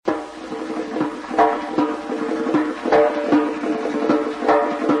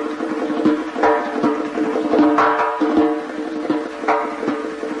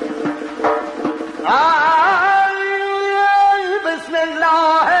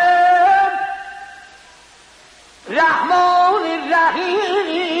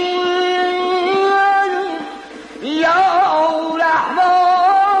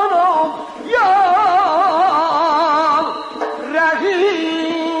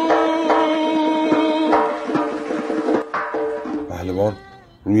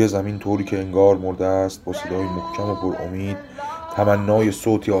روی زمین طوری که انگار مرده است، با صدای محکم و پر امید تمنای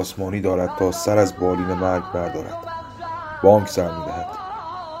صوتی آسمانی دارد تا سر از بالین مرگ بردارد. بانگ سر می‌دهد.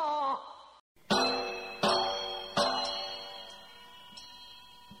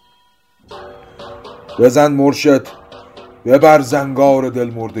 بزن مرشد، ببر زنگار دل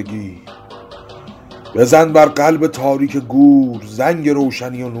مردگی، بزن بر قلب تاریک گور زنگ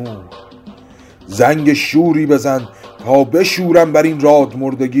روشنی و نور. زنگ شوری بزن تا بشورم بر این راد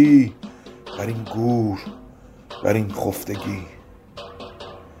مردگی، بر این گور، بر این خفتگی.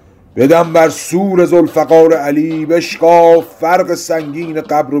 بدم بر سور ذوالفقار علی، بشکاف فرق سنگین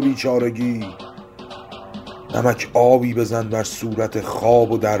قبر و بیچارگی. نمک آبی بزن بر صورت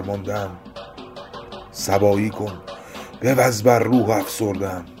خواب و درماندم، صبایی کن بوز بر روح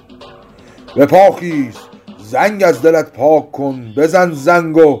افسردم. به پا خیز زنگ از دلت پاک کن، بزن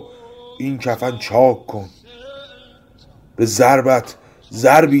زنگ و این کفن چاک کن. به ضربت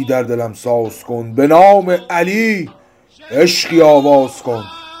ضربی در دلم ساز کن، به نام علی عشقی آواز کن.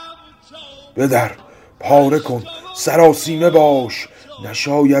 بدر پاره کن سراسیمه باش،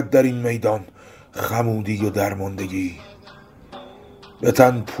 نشاید در این میدان خمودی و درماندگی. به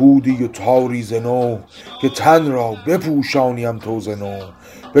تن پودی و تاری ز نو، که تن را بپوشانیم تو ز نو.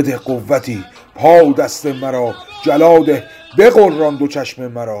 بده قوتی پا دست مرا، جلاده بقران دو چشم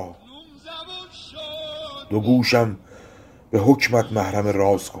مرا. دو گوشم به حکمت محرم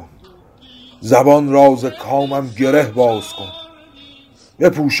راز کن، زبان راز کامم گره باز کن.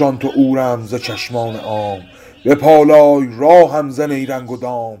 بپوشان تو عورم ز چشمان عام، به پالای راهم ز نیرنگ و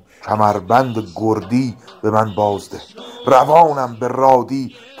دام. کمربند گردی به من بازده، روانم به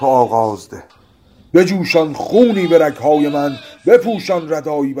رادی تو آغازده. بجوشان خونی به رگهای من، بپوشان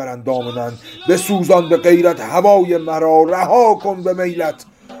ردایی بر اندام من. بسوزان به غیرت هوای مرا، رها کن به میلت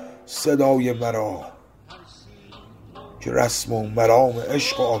صدای مرا. که رسم و مرام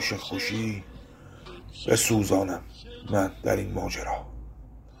عشق و عاشق خوشی، بسوزانم من در این ماجرا.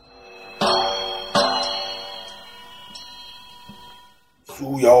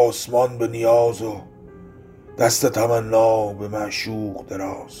 سوی آسمان به نیاز و دست تمنا به معشوق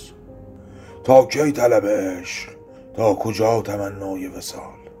دراز. تا کی طلب عشق، تا کجا تمنای وصال.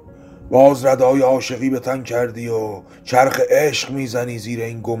 باز ردای عاشقی به تن کردی و چرخ عشق میزنی زیر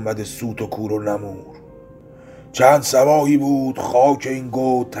این گنبد سوت و کور و نمور. چند سواحی بود خاک این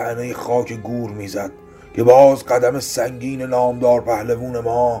گود طعنه خاک گور میزد، که باز قدم سنگین نامدار پهلوان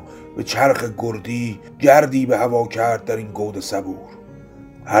ما به چرخ گردی گردی به هوا کرد در این گود صبور.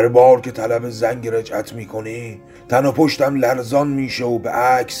 هر بار که طلب زنگ رجعت میکنی، تن و پشتم لرزان میشه و به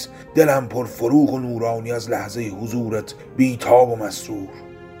عکس دلم پر فروغ و نورانی از لحظه حضورت بیتاب و مسرور.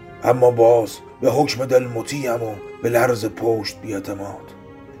 اما باز به حکم دل مطیعم و به لرز پشت بی‌اعتماد.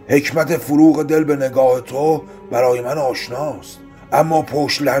 حکمت فروغ دل به نگاه تو برای من آشناست، اما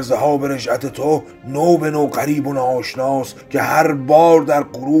پشت لرزه ها به رجعت تو نو به نو غریب و ناآشناست، که هر بار در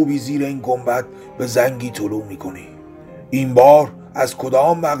غروبی زیر این گنبد به زنگی طلوع میکنی. این بار از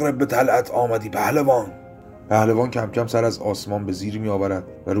کدام مغرب به طلعت آمدی پهلوان؟ پهلوان کم کم سر از آسمان به زیر می آورد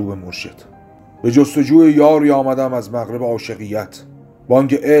و رو به مرشد. به جستجوی یاری آمدم از مغرب عاشقیت،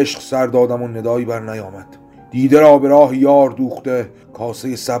 بانگ عشق سر دادم و ندایی بر نیامد. دیده را به راه یار دوخته،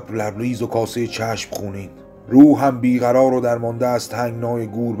 کاسه صبر لبریز و کاسه چشم خونین. روحم بیقرار و درمانده از تنگنای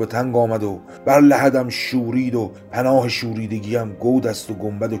گور به تنگ آمد و بر لحدم شورید و پناه شوریدگیم گود است و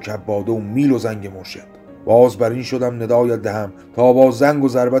گنبد و کباده و میل و زنگ مرشد. باز بر این شدم ندایت دهم تا با زنگ و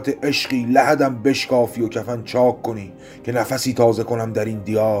ضربت عشقی لحدم بشکافی و کفن چاک کنی، که نفسی تازه کنم در این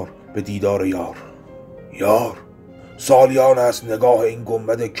دیار به دیدار یار. یار سالیان است نگاه این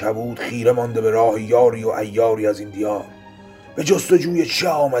گنبد کبود خیره مانده به راه یاری و عیاری از این دیار. به جستجوی چه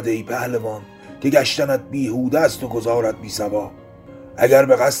آمده ای پهلوان که گشتنت بیهوده است و گذارت بی ثواب؟ اگر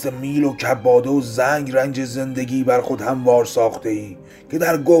به قصد میل و کباده و زنگ رنج زندگی بر خود هموار ساخته ای، که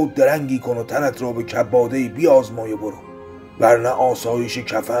در گود درنگی کن و تنت را به کباده بیازمای برو. ورنه آسایش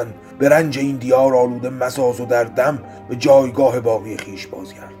کفن به رنج این دیار آلوده مساز و در دم به جایگاه باقی خیش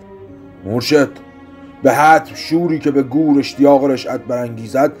بازگرد. مرشد، به حتم شوری که به گور اشتیاق رشعت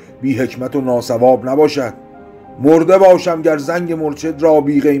برانگیزد بی حکمت و ناصواب نباشد. مرده باشم گر زنگ مرشد را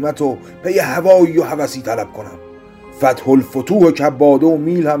بی قیمت و پی هوایی و هوسی طلب کنم. فتح الفتوح کباده و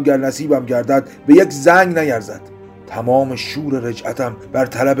میل هم گر نصیبم گردد به یک زنگ نیرزد. تمام شور رجعتم بر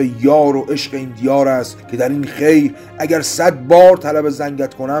طلب یار و عشق این دیار است، که در این خیر اگر 100 بار طلب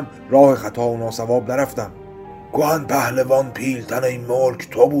زنگت کنم راه خطا و ناصواب نرفتم. کهن پهلوان پیلتن این ملک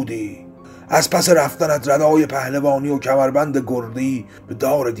تو بودی، از پس رفتنت ردای پهلوانی و کمربند گردی به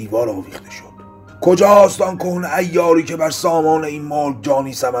دار دیوار آویخته شد. کجاست آن کهنه عیاری که بر سامان این ملک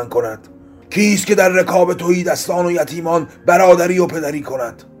جانی سمن کند؟ کیست که در رکاب تهی دستان و یتیمان برادری و پدری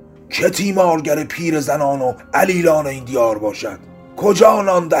کند؟ که تیمارگر پیر زنان و علیلان این دیار باشد؟ کجا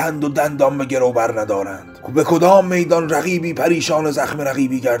نان دهند و دندان به گرو بر ندارند؟ به کدام میدان رقیبی پریشان زخم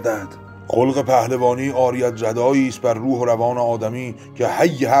رقیبی گردد؟ خلق پهلوانی عاریت ردایی است بر روح و روان آدمی که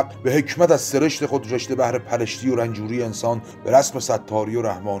حی حق به حکمت از سرشت خود رشته بهر پرشتی و رنجوری انسان به رسم ستاری و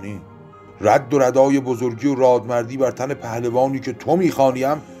رحمانی. رد و ردای بزرگی و رادمردی بر تن پهلوانی که تو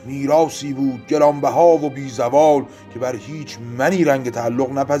میخوانیم میراثی بود گرانبها و بی زوال که بر هیچ منی رنگ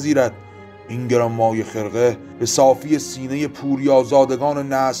تعلق نپذیرد. این گرانمایه خرقه به صافی سینه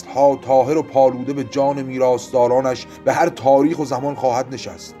پوریازادگان نسل ها طاهر و پالوده به جان میراثدارانش به هر تاریخ و زمان خواهد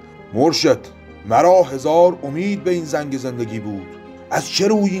نشست. مرشد، مرا هزار امید به این زنگ زندگی بود. از چه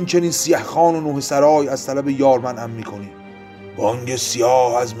روی این چنین سیه خان و نوح سرای از طلب یار منعم میکنی؟ بانگ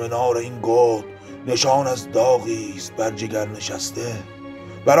سیاه از منار این گود نشان از داغی است بر جگر نشسته.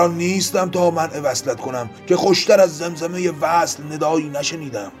 بران نیستم تا منع وصلت کنم که خوشتر از زمزمه وصل ندایی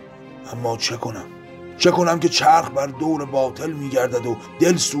نشنیدم. اما چه کنم که چرخ بر دور باطل میگردد و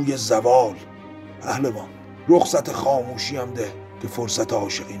دل سوی زوال. پهلوان، رخصت خاموشیم ده که فرصت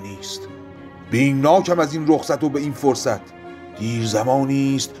عاشقی نیست. بیمناکم از این رخصت و به این فرصت. دیر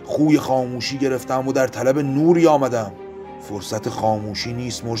زمانی است خوی خاموشی گرفتم و در طلب نوری آمدم. فرصت خاموشی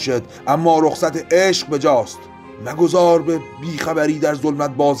نیست مرشد، اما رخصت عشق بجاست. مگذار به بیخبری در ظلمت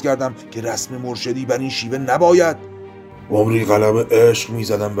بازگردم که رسم مرشدی بر این شیوه نباید. عمری قلم عشق می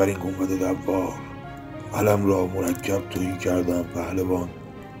زدم بر این گنبد دوار. قلم را مرکب تویی کردم پهلوان.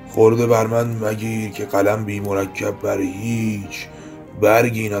 خورده بر من مگیر که قلم بی مرکب بر هیچ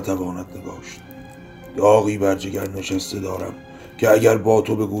برگی نتواند نگاشت. داغی بر جگر نشسته دارم که اگر با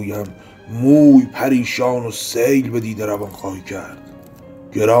تو بگویم موی پریشان و سیل به دیده روان خواهی کرد.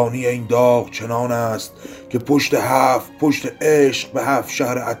 گرانی این داغ چنان است که پشت عشق به 7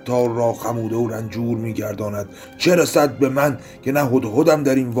 شهر عطار را خموده و رنجور می‌گرداند. چه رسد به من که نه هدهدم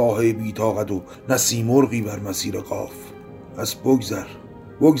در این واحه بی‌طاقت و نه سیمرغی بر مسیر قاف. پس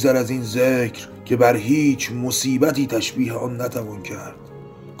بگذر از این ذکر که بر هیچ مصیبتی تشبیه آن نتوان کرد.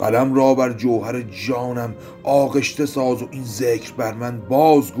 قلم را بر جوهر جانم آغشته ساز و این ذکر بر من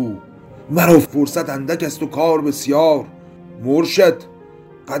بازگو. مرا فرصت اندک است و کار بسیار. مرشد،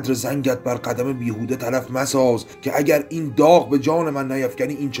 قدر زنگت بر قدم بیهوده تلف مساز که اگر این داغ به جان من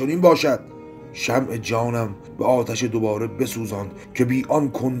نیفکنی این چنین باشد. شمع جانم به آتش دوباره بسوزان که بی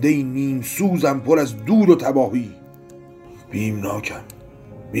آن کنده نیم سوزم پر از دود و تباهی.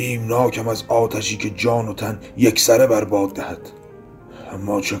 بیمناکم از آتشی که جان و تن یکسره برباد دهد.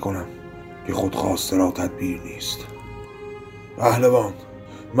 اما چه کنم که خود خواسته را تدبیر نیست. پهلوان،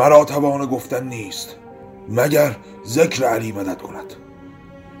 مرا توان گفتن نیست مگر ذکر علی مدد کند.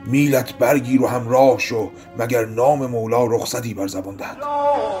 میلت برگیر و همراه شو مگر نام مولا رخصتی بر زبان دهد.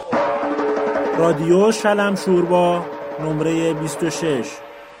 رادیو شلم شوربا نمره 26.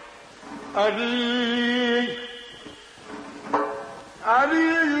 علی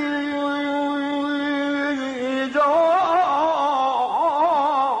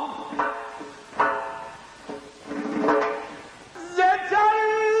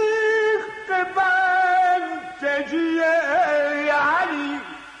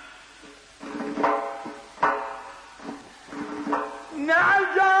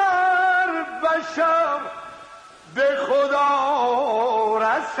به خدا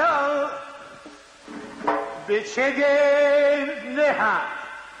رسد به چه دل نهد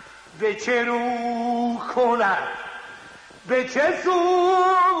به چه رو کند به چه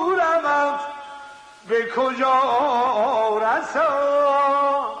صورت به کجا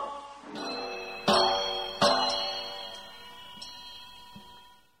رسد.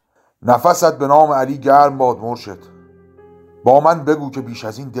 نفست به نام علی گرم باد مرشد. با من بگو که بیش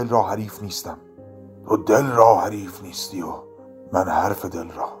از این دل را حریف نیستم. تو دل را حریف نیستی و من حرف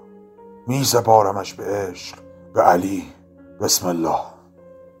دل را می سپارمش به عشق، به علی. بسم الله.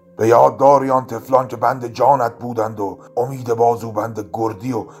 به یاد داری آن طفلان که بند جانت بودند و امید بازو بند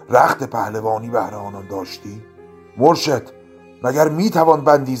گردی و رخت پهلوانی بهر آنان داشتی؟ مرشد، مگر می توان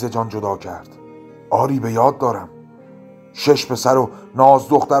بندی ز جان جدا کرد؟ آری به یاد دارم. 6 پسر و ناز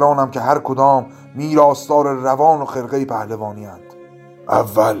دخترانم که هر کدام میراثدار روان و خرقه پهلوانی اند.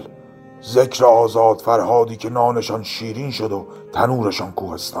 اول ذکر آزاد فرهادی که نانشان شیرین شد و تنورشان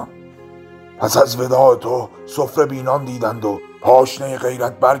کوهستان. پس از وداع تو سفره بینان دیدند و پاشنه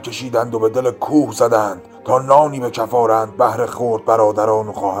غیرت برکشیدند و به دل کوه زدند تا نانی به کفارند بهر خورد برادران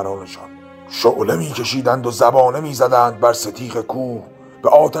و خواهرانشان. شعله می کشیدند و زبانه می زدند بر ستیخ کوه به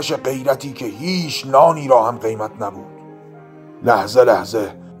آتش غیرتی که هیچ نانی را هم قیمت نبود. لحظه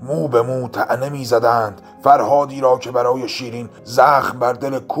لحظه مو به مو طعنه می‌زدند فرهادی را که برای شیرین زخم بر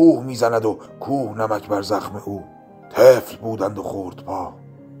دل کوه می‌زند و کوه نمک بر زخم او. طفل بودند و خردپا،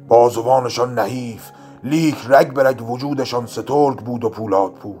 بازوانشان نحیف، لیک رگ به رگ وجودشان سترگ بود و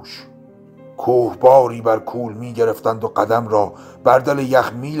پولاد پوش. کوه باری بر کول می گرفتند و قدم را بر دل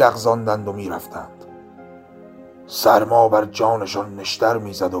یخ می لغزاندند و می رفتند. سرما بر جانشان نشتر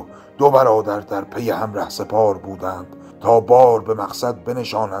می زد و دو برادر در پی هم رهسپار بودند تا بار به مقصد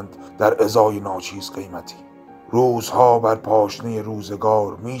بنشانند در ازای ناچیز قیمتی. روزها بر پاشنه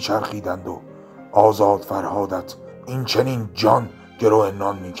روزگار می چرخیدند و آزاد فرهادت این چنین جان گرو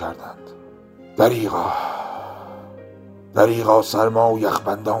نان می کردند. دریغا سرما و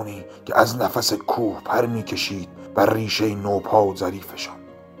یخبندانی که از نفس کوه پر می کشید بر ریشه نوپا و ظریفشان.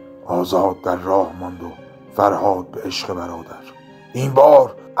 آزاد در راه ماند و فرهاد به عشق برادر. این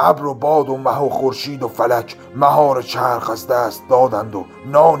بار ابر و باد و مه و خورشید و فلک مهار چرخ از دست دادند و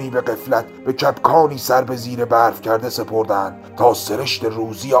نانی به غفلت به کپکانی سر به زیر برف کرده سپردند تا سرشت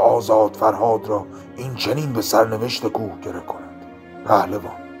روزی آزاد فرهاد را این چنین به سرنوشت کوه گره کنند.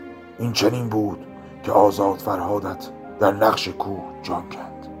 پهلوان، این چنین بود که آزاد فرهادت در نقش کوه جان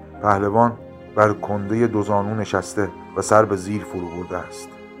کند. پهلوان بر کنده دوزانو نشسته و سر به زیر فرو برده است.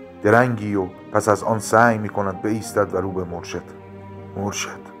 درنگی و پس از آن سعی می کند بایستد و رو به مرشد.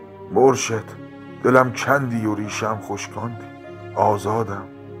 مرشد، دلم کندی و ریشم خشکاندی. آزادم،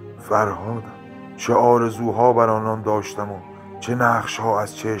 فرهادم. چه آرزوها بر آنان داشتم و چه نقشها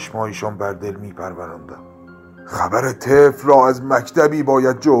از چشمهایشان بر دل می پروراندم. خبر طفل را از مکتبی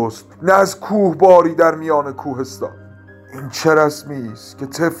باید جست، نه از کوه باری در میان کوهستان. این چه رسمی است که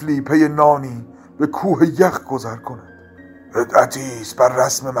طفلی پی نانی به کوه یخ گذر کند؟ بدعتی است بر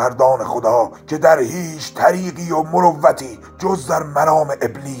رسم مردان خدا که در هیچ طریقی و مروتی جز در مرام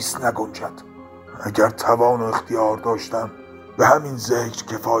ابلیس نگنجد. اگر توان و اختیار داشتم به همین ذکر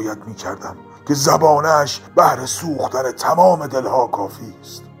کفایت می کردم که زبانش بهر سوختن تمام دلها کافی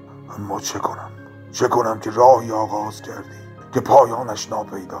است. اما چه کنم که راهی آغاز کردی که پایانش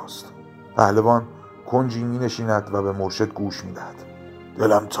ناپیداست. پهلوان کنجی می نشیند و به مرشد گوش می دهد.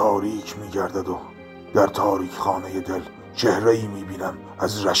 دلم تاریک می گردد و در تاریک خانه دل چهره‌ای می بینم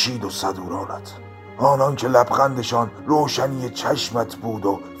از رشید و صدورانت، آنان که لبخندشان روشنی چشمت بود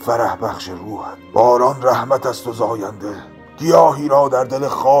و فرح بخش روحت. باران رحمت است و زاینده، گیاهی را در دل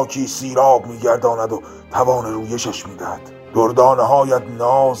خاکی سیراب می گرداند و توان رویشش می دهد. دردانه هایت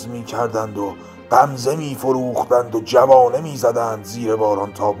ناز می کردند و غمزه می فروختند و جوانه می زدند زیر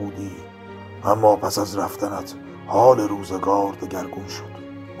باران تا بودی. اما پس از رفتنت حال روزگار دگرگون شد.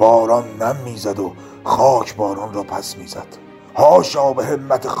 باران نم می زد و خاک باران را پس می زد. حاشا به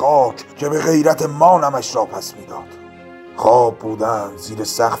همت خاک که به غیرت ما نمش را پس می داد. خواب بودند زیر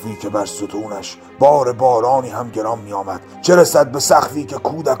سقفی که بر ستونش بار بارانی هم گران می آمد، چه رسد به سقفی که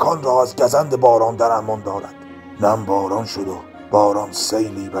کودکان را از گزند باران در امان دارد. نم باران شد و باران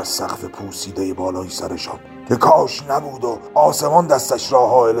سیلی بر سقف پوسیده بالای سرشان که کاش نبود و آسمان دستش را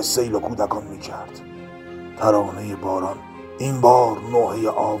حائل سیل و کودکان می کرد. ترانه باران این بار نوحه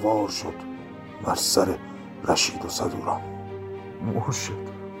آوار شد بر سر رشید و صدوران. مرشد،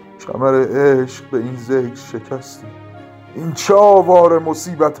 کمر عشق به این ذکر شکستی. این چه آوار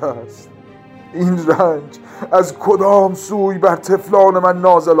مصیبت است؟ این رنج از کدام سوی بر طفلان من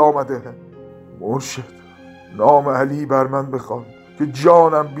نازل آمده؟ مرشد، نام علی بر من بخوان که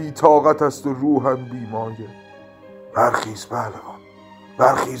جانم بی طاقت است و روحم بی مایه. برخیز پهلوان،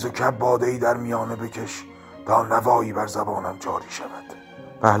 برخیز و کباده‌ای در میانه بکش تا نوایی بر زبانم جاری شود.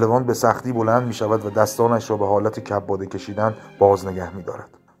 پهلوان به سختی بلند می شود و دستانش را به حالت کباده کشیدن باز نگه می دارد.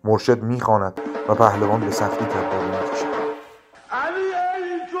 مرشد می خواند و پهلوان به سختی کباده می کشد.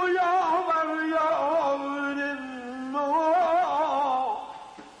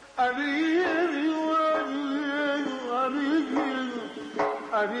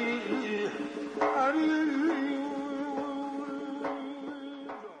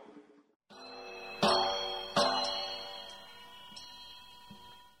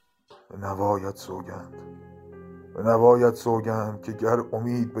 به نوایت سوگند که گر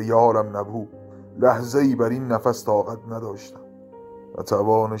امید به یارم نبود لحظه‌ای بر این نفس طاقت نداشتم. نه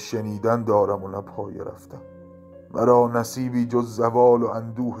توان شنیدن دارم و نه پای رفتم. مرا نصیبی جز زوال و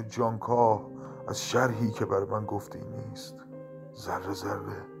اندوه جانکاه از شرحی که بر من گفته نیست. ذره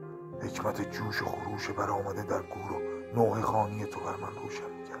ذره حکمت جوش و خروش برآمده در گور و نوح خانی تو بر من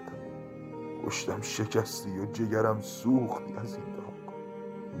روشن می‌کردم. پشتم شکستی و جگرم سوختی از این داغ.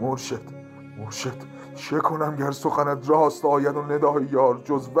 مرشد، چه کنم گر سخنت راست آید و ندای یار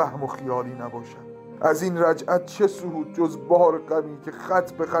جز وهم و خیالی نباشد؟ از این رجعت چه سود جز بار غمی که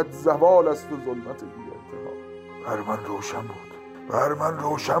خط به خط زوال است و ظلمت بی انتها؟ بر من روشن بود بر من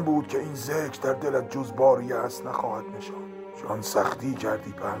روشن بود که این ذکر در دلت جز باری است نخواهد نشان. چون سختی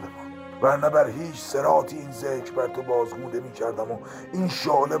کردی پهلوان، ورنه بر هیچ صراطی این ذکر بر تو بازگوده می کردم و این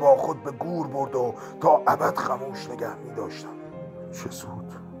شعله با خود به گور برد و تا ابد خموش نگه می داشتم.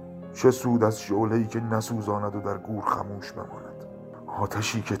 چه سود از شعله‌ای که نسوزاند و در گور خموش بماند؟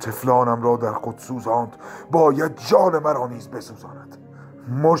 آتشی که طفلانم را در خود سوزاند باید جان مرا نیز بسوزاند.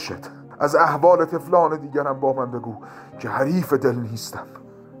 مرشد، از احوال طفلان دیگرم با من بگو که حریف دل نیستم.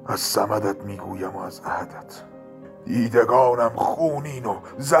 از صمدت میگویم و از احدت. دیدگانم خونین و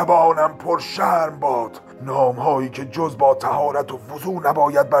زبانم پر شرم باد. نامهایی که جز با طهارت و وضو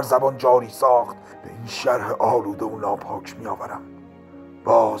نباید بر زبان جاری ساخت به این شرح آلوده و ناپاک می آورم.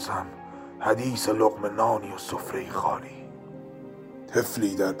 باز هم حدیث لقمه نانی و سفره خالی.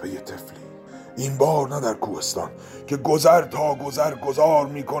 طفلی در پی طفلی، این بار نه در کوهستان که گذر تا گذر گذار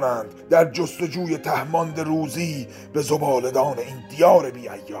می کنند در جستجوی تهماند روزی به زبالدان این دیار بی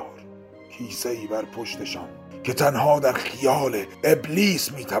عیار. کیسه‌ای بر پشتشان که تنها در خیال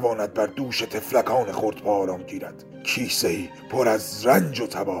ابلیس می تواند بر دوش طفلکان خرد آرام گیرد. کیسه‌ای پر از رنج و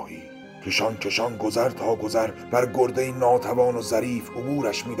تباهی. کشان گذر تا گذر بر گرده ناتوان و ظریف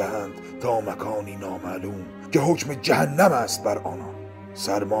عبورش می دهند تا مکانی نامعلوم که حکم جهنم است بر آنان.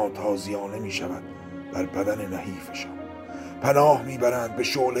 سرما تازیانه می شود بر بدن نحیفشان. پناه می برند به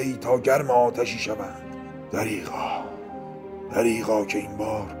شعله‌ای تا گرم آتشی شوند. دریغا که این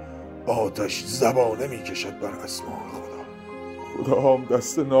بار آتش زبانه می کشد بر اسماء خدا هم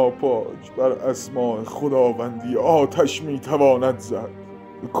دست ناپاک بر اسماء خداوندی آتش می تواند زد.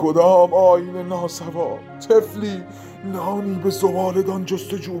 کدام آیین ناسوا طفلی نانی به زبالدان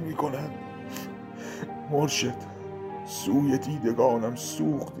جستجو می کند؟ مرشد، سوی دیدگانم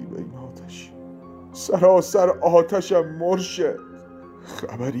سوختی به این آتش. سراسر آتشم مرشد.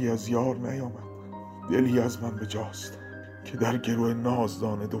 خبری از یار نیامد. دلی از من بجاست که در گروه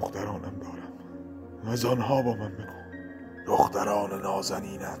نازدان دخترانم دارم. از آنها با من بگو. دختران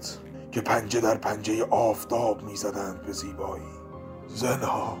نازنینت که پنجه در پنجه آفتاب می زدند به زیبایی.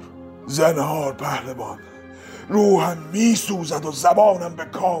 زنهار پهلوان، روحم می سوزد و زبانم به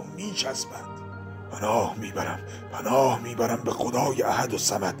کام می چسبد. پناه میبرم به خدای احد و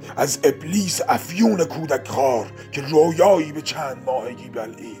صمد از ابلیس افیون کودک خار که رویایی به چند ماهگی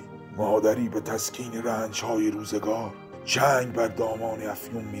بلعی. مادری به تسکین رنجهای روزگار چنگ بر دامان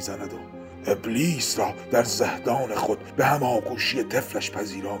افیون میزند و ابلیس را در زهدان خود به هماغوشی طفلش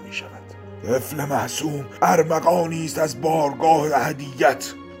پذیرا میشود. طفل معصوم ارمغانی است از بارگاه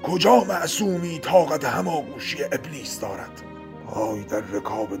احدیت. کجا معصومی طاقت هماغوشی ابلیس دارد؟ پای در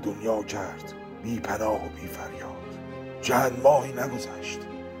رکاب دنیا کرد بی پناه و بی فریاد. چند ماهی نگذشت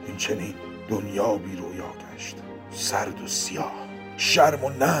این چنین دنیا بی رویا گشت. سرد و سیاه، شرم و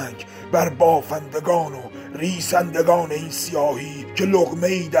ننگ بر بافندگان و ریسندگان این سیاهی که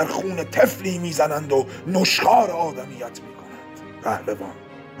لقمه‌ای در خون طفلی میزنند و نشخوار آدمیت میکنند.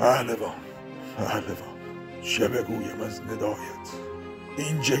 پهلوان چه بگویم از ندایت؟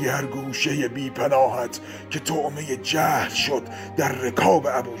 این جگرگوشه بی پناهت که طعمه جهل شد در رکاب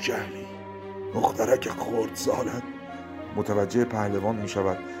ابو جهلی. مخترک خرد سالت متوجه پهلوان می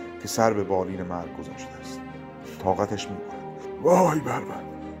شود که سر به بالین مرگ گذاشته است. طاقتش می کند.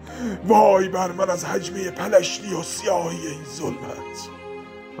 وای بر من از حجمه پلشتی و سیاهی این ظلمت.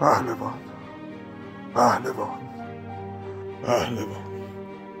 پهلوان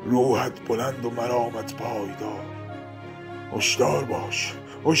روحت بلند و مرامت پایدار.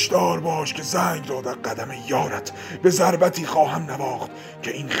 هشدار باش که زنگ را در قدم یارت به ضربتی خواهم نواخت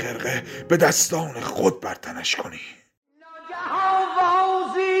که این خرقه به دستان خود برتنش کنی. ناگهان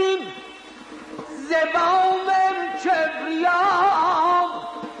وازیم زبام کبریام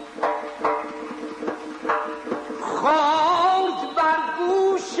خورد بر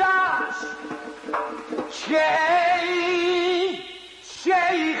گوشش که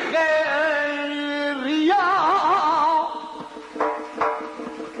شیخ ریا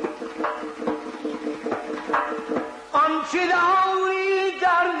آنچه داری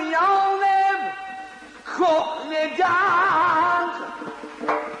در میان کهنه دنگ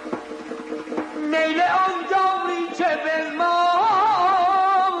میل آن داری که بنمایم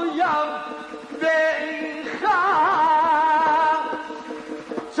به این خم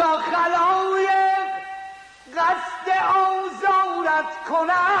تا خلایق قصد آزارت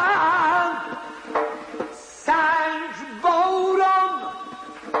کنند سنگ باران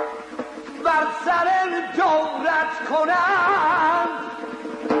بر سر دورت کنند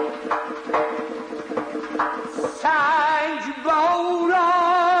سنگ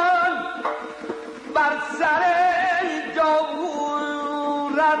باران بر سر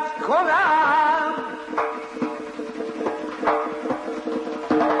دورت کنند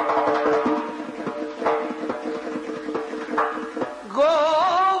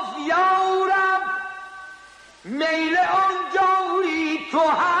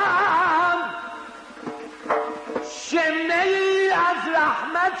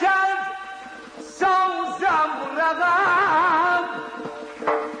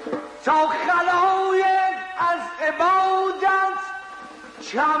تا خلایق از عبادت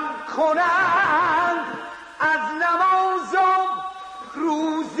کم کنند، از نماز و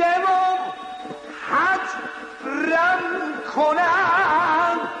روزه و حج رم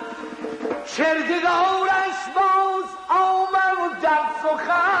کنند. کردگارش باز آمد در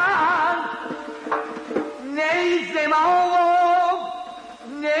سخن، نیز ما و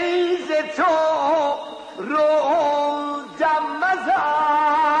نیز تو رو